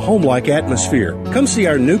residents in a home-like atmosphere. Come see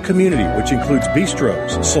our new community, which includes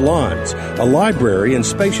bistros, salons, a library, and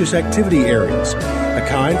spacious activity areas. A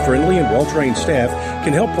kind, friendly, and well-trained staff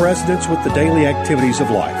can help residents with the daily activities of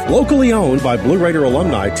life. Locally owned by Blue Raider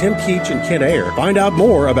alumni Tim Keach and Ken Ayer. Find out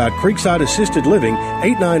more about Creekside Assisted Living,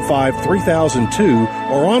 895-3002,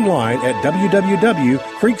 or online at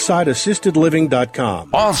www.creeksideassistedliving.com.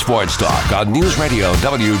 All sports talk on News Radio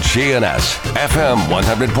WGNS, FM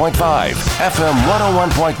 100.5, FM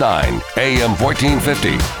 101.9, AM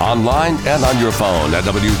 1450, online and on your phone at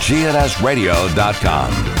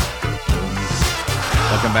WGNSradio.com.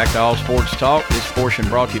 Welcome back to All Sports Talk. This portion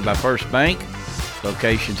brought to you by First Bank.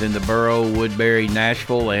 Locations in the borough, Woodbury,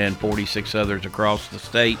 Nashville, and 46 others across the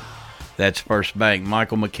state. That's First Bank.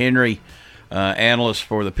 Michael McHenry, analyst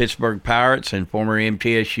for the Pittsburgh Pirates and former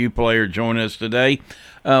MTSU player, joining us today.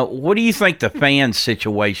 What do you think the fan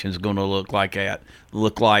situation is going to look like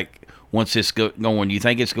once this going? You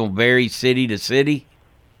think it's going to vary city to city?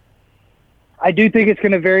 I do think it's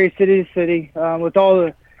going to vary city to city with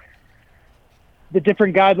all the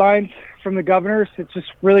different guidelines from the governors. It's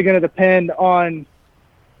just really going to depend on,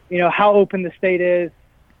 how open the state is,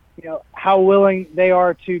 how willing they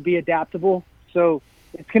are to be adaptable. So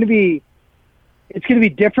it's going to be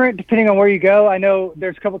different depending on where you go. I know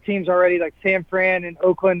there's a couple teams already, like San Fran and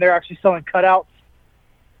Oakland. They're actually selling cutouts,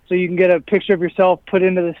 so you can get a picture of yourself put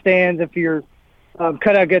into the stands. If your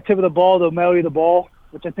cutout gets hit with a ball, they'll mail you the ball,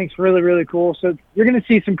 which I think is really, really cool. So you're going to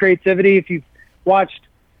see some creativity. If you've watched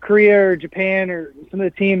Korea or Japan or some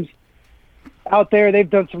of the teams out there, they've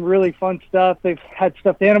done some really fun stuff. They've had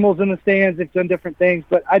stuffed animals in the stands. They've done different things.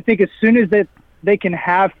 But I think as soon as they can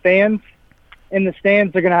have fans in the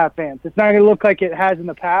stands, they're going to have fans. It's not going to look like it has in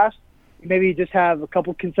the past. Maybe you just have a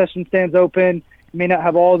couple concession stands open. You may not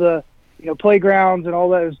have all the playgrounds and all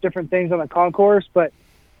those different things on the concourse. But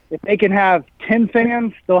if they can have 10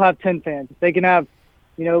 fans, they'll have 10 fans. If they can have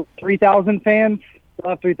 3,000 fans, they'll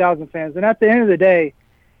have 3,000 fans. And at the end of the day,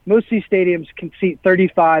 most of these stadiums can seat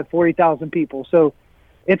 35, 40,000 people. So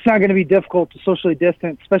it's not going to be difficult to socially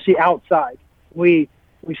distance, especially outside. We've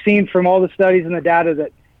seen from all the studies and the data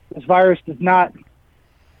that this virus does not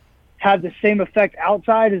have the same effect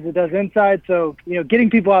outside as it does inside. So, getting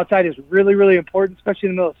people outside is really, really important, especially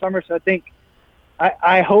in the middle of summer. So I think,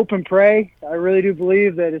 I hope and pray, I really do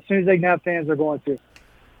believe that as soon as they can have fans, they're going to.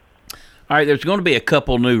 All right, there's going to be a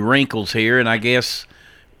couple new wrinkles here, and I guess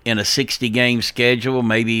in a 60-game schedule,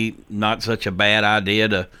 maybe not such a bad idea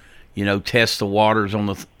to, test the waters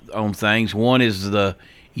on things. One is the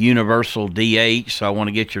universal DH, so I want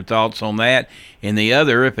to get your thoughts on that. And the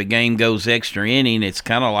other, if a game goes extra inning, it's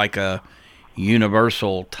kind of like a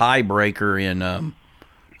universal tiebreaker in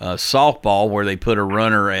softball where they put a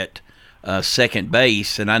runner at second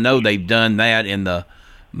base. And I know they've done that in the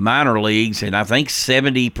minor leagues, and I think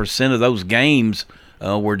 70% of those games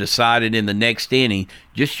were decided in the next inning.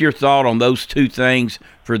 Just your thought on those two things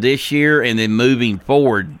for this year, and then moving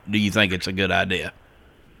forward, do you think it's a good idea?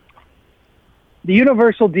 The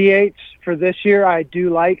universal DH for this year, I do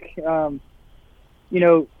like.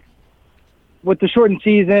 With the shortened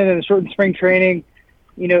season and the shortened spring training,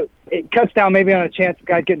 it cuts down maybe on a chance of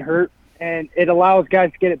guys getting hurt, and it allows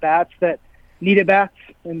guys to get at-bats that need at-bats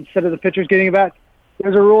instead of the pitchers getting at-bats.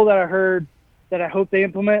 There's a rule that I heard that I hope they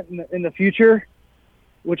implement in the future,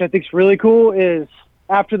 which I think is really cool, is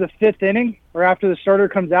after the fifth inning or after the starter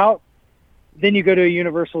comes out, then you go to a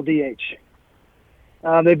universal DH.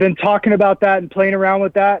 They've been talking about that and playing around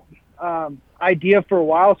with that idea for a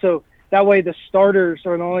while. So that way the starters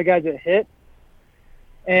are the only guys that hit.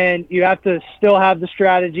 And you have to still have the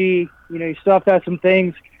strategy. You still have to have some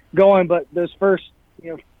things going, but those first,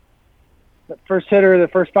 the first hitter, the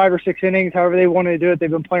first 5 or 6 innings, however they wanted to do it,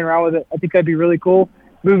 they've been playing around with it. I think that'd be really cool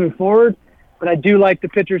moving forward. But I do like the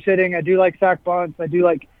pitchers hitting. I do like sack bunts. I do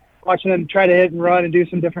like watching them try to hit and run and do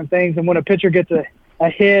some different things. And when a pitcher gets a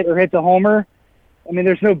hit or hits a homer, I mean,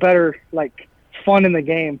 there's no better, fun in the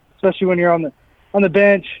game, especially when you're on the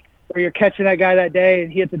bench or you're catching that guy that day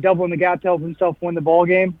and he hits a double in the gap to help himself win the ball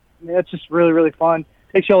game. I mean, that's just really, really fun.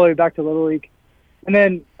 Takes you all the way back to Little League. And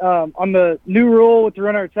then on the new rule with the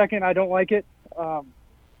runner at second, I don't like it. I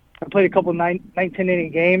played a couple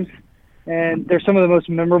 19-inning games, and they're some of the most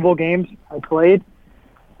memorable games I played.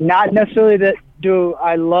 Not necessarily that do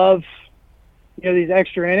I love, these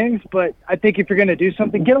extra innings, but I think if you're going to do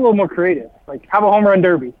something, get a little more creative. Like have a home run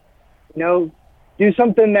derby. Do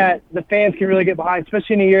something that the fans can really get behind,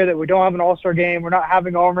 especially in a year that we don't have an all-star game. We're not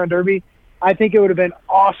having a home run derby. I think it would have been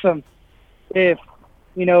awesome if,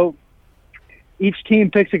 each team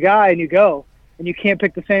picks a guy and you go. And you can't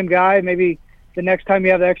pick the same guy maybe the next time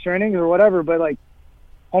you have the extra innings or whatever, but like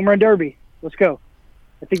home run derby, let's go.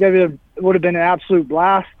 I think that would have been an absolute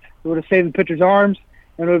blast. It would have saved the pitcher's arms,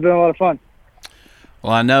 and it would have been a lot of fun.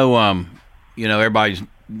 Well, I know, everybody's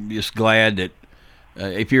just glad that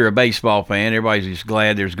if you're a baseball fan, everybody's just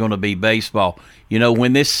glad there's going to be baseball.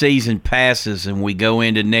 When this season passes and we go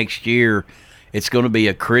into next year, it's going to be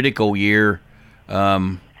a critical year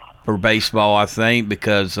for baseball, I think,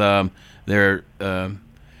 because their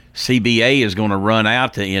CBA is going to run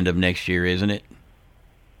out the end of next year, isn't it?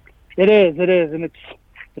 It is, and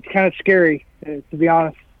it's kind of scary, to be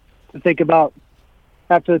honest, to think about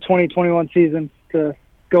after the 2021 season to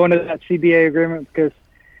go into that CBA agreement, because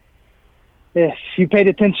if you paid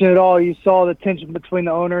attention at all, you saw the tension between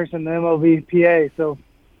the owners and the MLBPA, so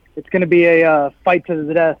it's going to be a fight to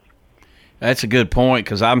the death. That's a good point,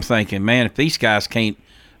 because I'm thinking, man, if these guys can't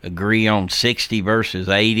agree on 60 versus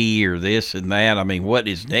 80 or this and that, I mean, what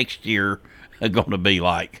is next year going to be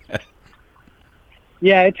like?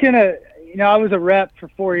 Yeah, it's going to, I was a rep for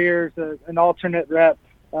 4 years, an alternate rep.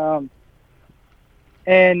 And,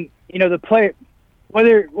 the play,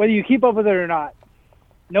 whether you keep up with it or not,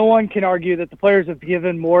 no one can argue that the players have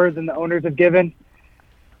given more than the owners have given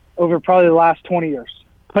over probably the last 20 years.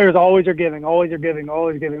 Players always are giving.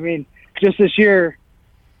 I mean, just this year,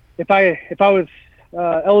 if I was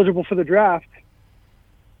eligible for the draft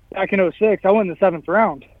back in 2006, I went in the 7th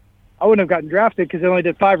round. I wouldn't have gotten drafted because they only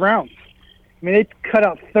did 5 rounds. I mean, they cut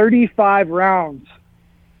out 35 rounds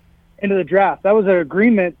into the draft. That was an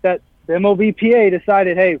agreement that the MLBPA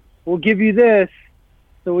decided, hey, we'll give you this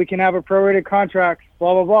so we can have a prorated contract,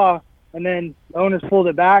 blah, blah, blah. And then the owners pulled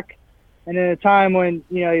it back. And in a time when,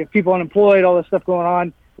 you have people unemployed, all this stuff going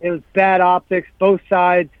on, it was bad optics, both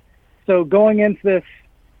sides. So going into this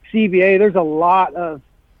CBA, there's a lot of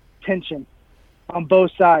tension on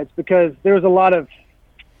both sides because there was a lot of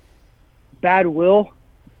bad will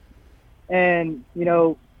and,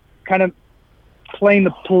 kind of playing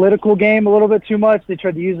the political game a little bit too much. They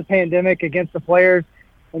tried to use the pandemic against the players,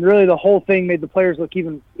 and really the whole thing made the players look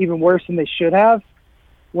even worse than they should have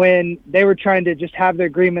when they were trying to just have the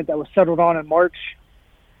agreement that was settled on in March.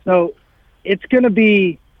 So it's going to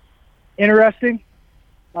be interesting.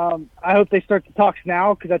 I hope they start the talks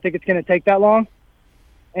now because I think it's going to take that long,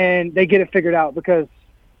 and they get it figured out because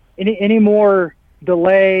any more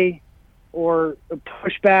delay or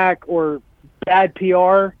pushback or bad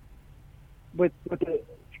PR with the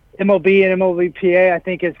MLB and MLBPA, I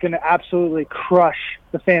think is going to absolutely crush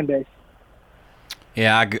the fan base.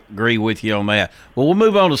 Yeah, I agree with you on that. Well, we'll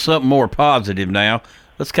move on to something more positive now.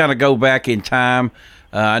 Let's kind of go back in time.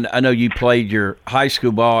 I know you played your high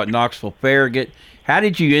school ball at Knoxville Farragut. How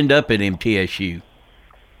did you end up at MTSU?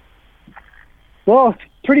 Well, it's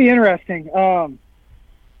pretty interesting.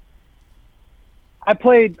 I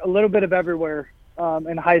played a little bit of everywhere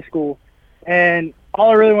in high school, and all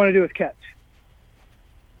I really wanted to do was catch.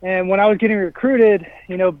 And when I was getting recruited,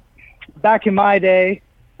 back in my day,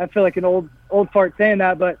 I feel like an old fart saying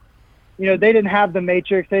that, but, they didn't have the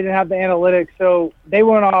matrix, they didn't have the analytics, so they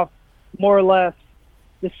went off more or less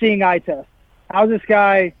the seeing eye test. How's this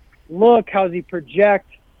guy look? How does he project?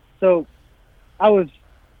 So I was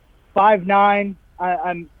 5'9".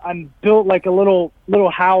 I'm built like a little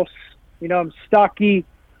house. I'm stocky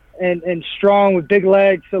and strong with big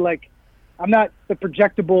legs. So like, I'm not the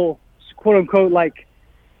projectable quote unquote like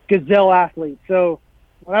gazelle athlete. So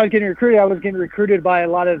when I was getting recruited, I was getting recruited by a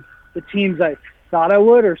lot of the teams I thought I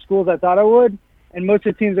would or schools I thought I would. And most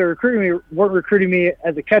of the teams that were recruiting me weren't recruiting me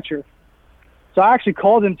as a catcher. So I actually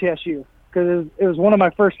called MTSU because it was one of my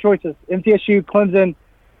first choices. MTSU, Clemson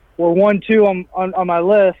were 1-2 on my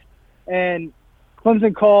list, and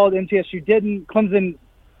Clemson called, MTSU didn't. Clemson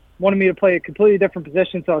wanted me to play a completely different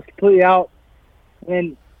position, so I was completely out.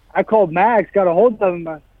 And I called Mags, got a hold of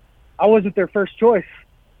them. I wasn't their first choice.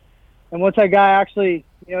 And once that guy actually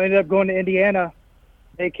ended up going to Indiana,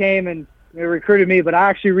 they came and they recruited me, but I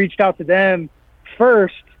actually reached out to them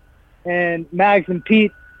first, and Mags and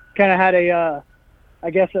Pete kind of had a I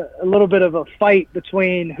guess, a little bit of a fight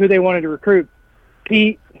between who they wanted to recruit.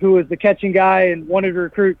 Pete, who was the catching guy and wanted to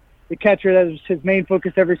recruit the catcher, that was his main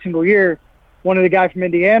focus every single year, wanted a guy from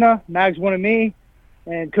Indiana. Mags wanted me,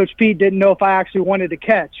 and Coach Pete didn't know if I actually wanted to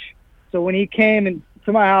catch. So when he came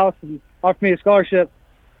to my house and offered me a scholarship,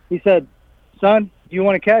 he said, "Son, do you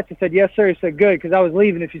want to catch?" I said, "Yes, sir." He said, "Good," because I was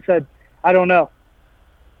leaving if he said, "I don't know."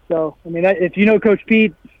 So, I mean, if you know Coach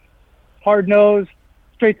Pete, hard-nosed,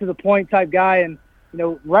 straight to the point type guy, and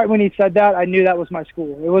right when he said that, I knew that was my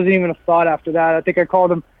school. It wasn't even a thought after that. I think I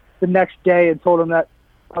called him the next day and told him that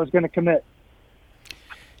I was going to commit.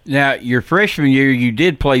 Now, your freshman year, you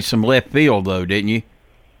did play some left field, though, didn't you?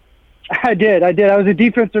 I did. I was a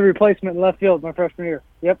defensive replacement in left field my freshman year.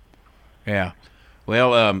 Yep. Yeah.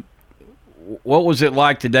 Well, what was it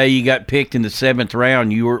like today? You got picked in the 7th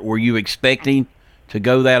round. Were you expecting to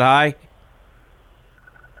go that high?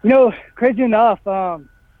 Crazy enough,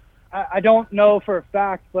 I don't know for a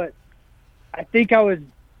fact, but I think I was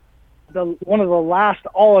one of the last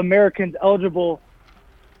All-Americans eligible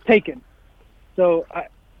taken. So I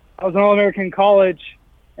was an All-American in college,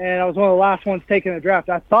 and I was one of the last ones taken in the draft.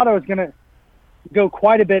 I thought I was going to go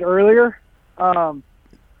quite a bit earlier.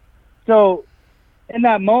 So in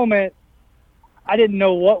that moment, I didn't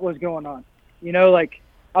know what was going on. I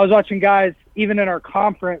was watching guys, even in our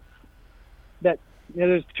conference, that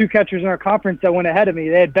there's 2 catchers in our conference that went ahead of me.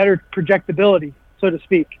 They had better projectability, so to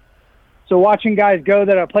speak. So watching guys go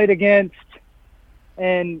that I played against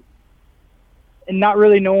and not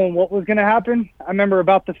really knowing what was going to happen. I remember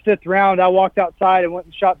about the 5th round, I walked outside and went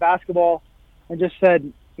and shot basketball and just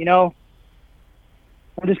said, I'm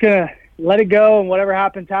just going to let it go, and whatever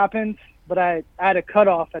happens, happens. But I had a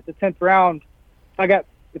cutoff at the 10th round.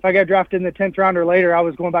 If I got drafted in the 10th round or later, I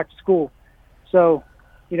was going back to school. So,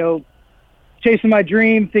 chasing my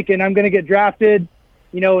dream, thinking I'm going to get drafted,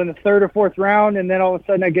 in the 3rd or 4th round, and then all of a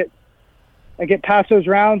sudden I get past those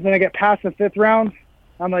rounds, and I get past the 5th round.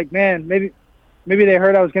 I'm like, man, maybe they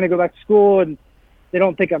heard I was going to go back to school, and they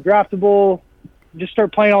don't think I'm draftable. Just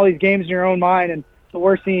start playing all these games in your own mind, and it's the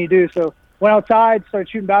worst thing you do. So went outside, started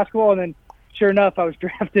shooting basketball, and then sure enough, I was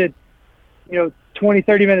drafted, 20,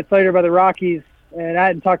 30 minutes later by the Rockies, and I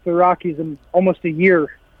hadn't talked to the Rockies in almost a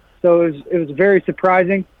year. So it was very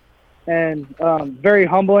surprising and very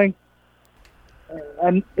humbling.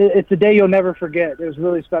 And it's a day you'll never forget. It was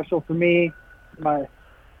really special for me, my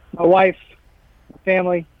wife, my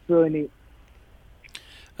family. It's really neat.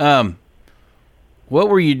 What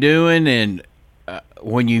were you doing and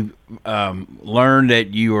when you learned that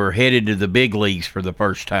you were headed to the big leagues for the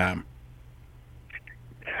first time?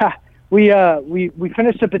 We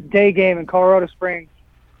finished up a day game in Colorado Springs,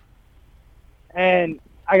 and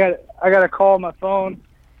I got a call on my phone.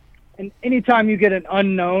 And anytime you get an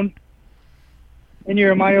unknown and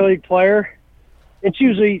you're a minor league player, it's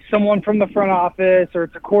usually someone from the front office or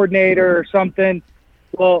it's a coordinator or something.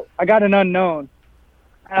 Well, I got an unknown,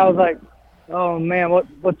 and I was like, "Oh man,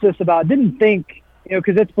 what's this about?" Didn't think,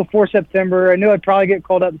 because it's before September. I knew I'd probably get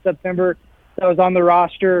called up in September. I was on the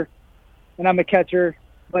roster, and I'm a catcher,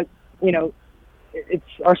 but it's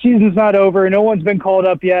our season's not over. No one's been called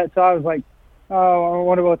up yet, so I was like, "Oh, I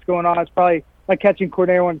wonder what's going on." It's probably my catching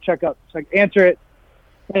coordinator wanted to check up. So I answer it,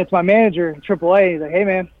 and it's my manager in AAA. He's like, "Hey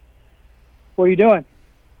man, what are you doing?"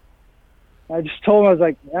 I just told him, I was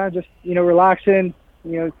like, "Yeah, just relaxing,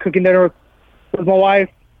 cooking dinner with my wife,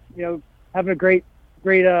 having a great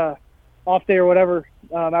off day or whatever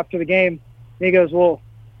after the game." And he goes, "Well,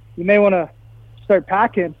 you may want to start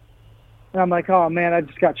packing." And I'm like, "Oh man, I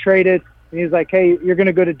just got traded." And he's like, "Hey, you're going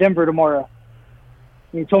to go to Denver tomorrow."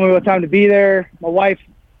 And he told me what time to be there. My wife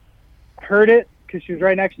heard it because she was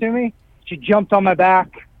right next to me. She jumped on my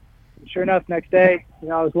back. And sure enough, next day,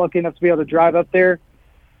 I was lucky enough to be able to drive up there.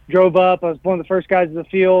 Drove up. I was one of the first guys in the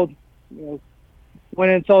field. Went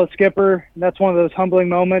in and saw the skipper. And that's one of those humbling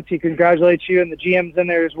moments. He congratulates you, and the GM's in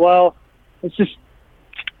there as well. It's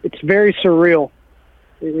very surreal.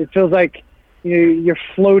 It feels like you're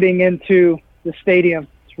floating into the stadium.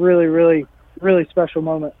 It's really, really, really special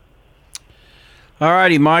moment. All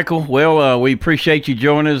righty, Michael. Well, we appreciate you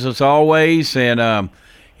joining us as always, and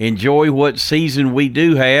enjoy what season we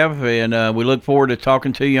do have, and we look forward to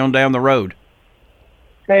talking to you on down the road.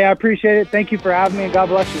 Hey, I appreciate it. Thank you for having me, and God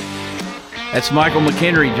bless you. That's Michael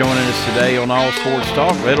McHenry joining us today on All Sports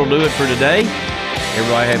Talk. That'll do it for today.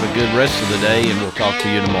 Everybody have a good rest of the day, and we'll talk to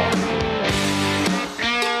you tomorrow.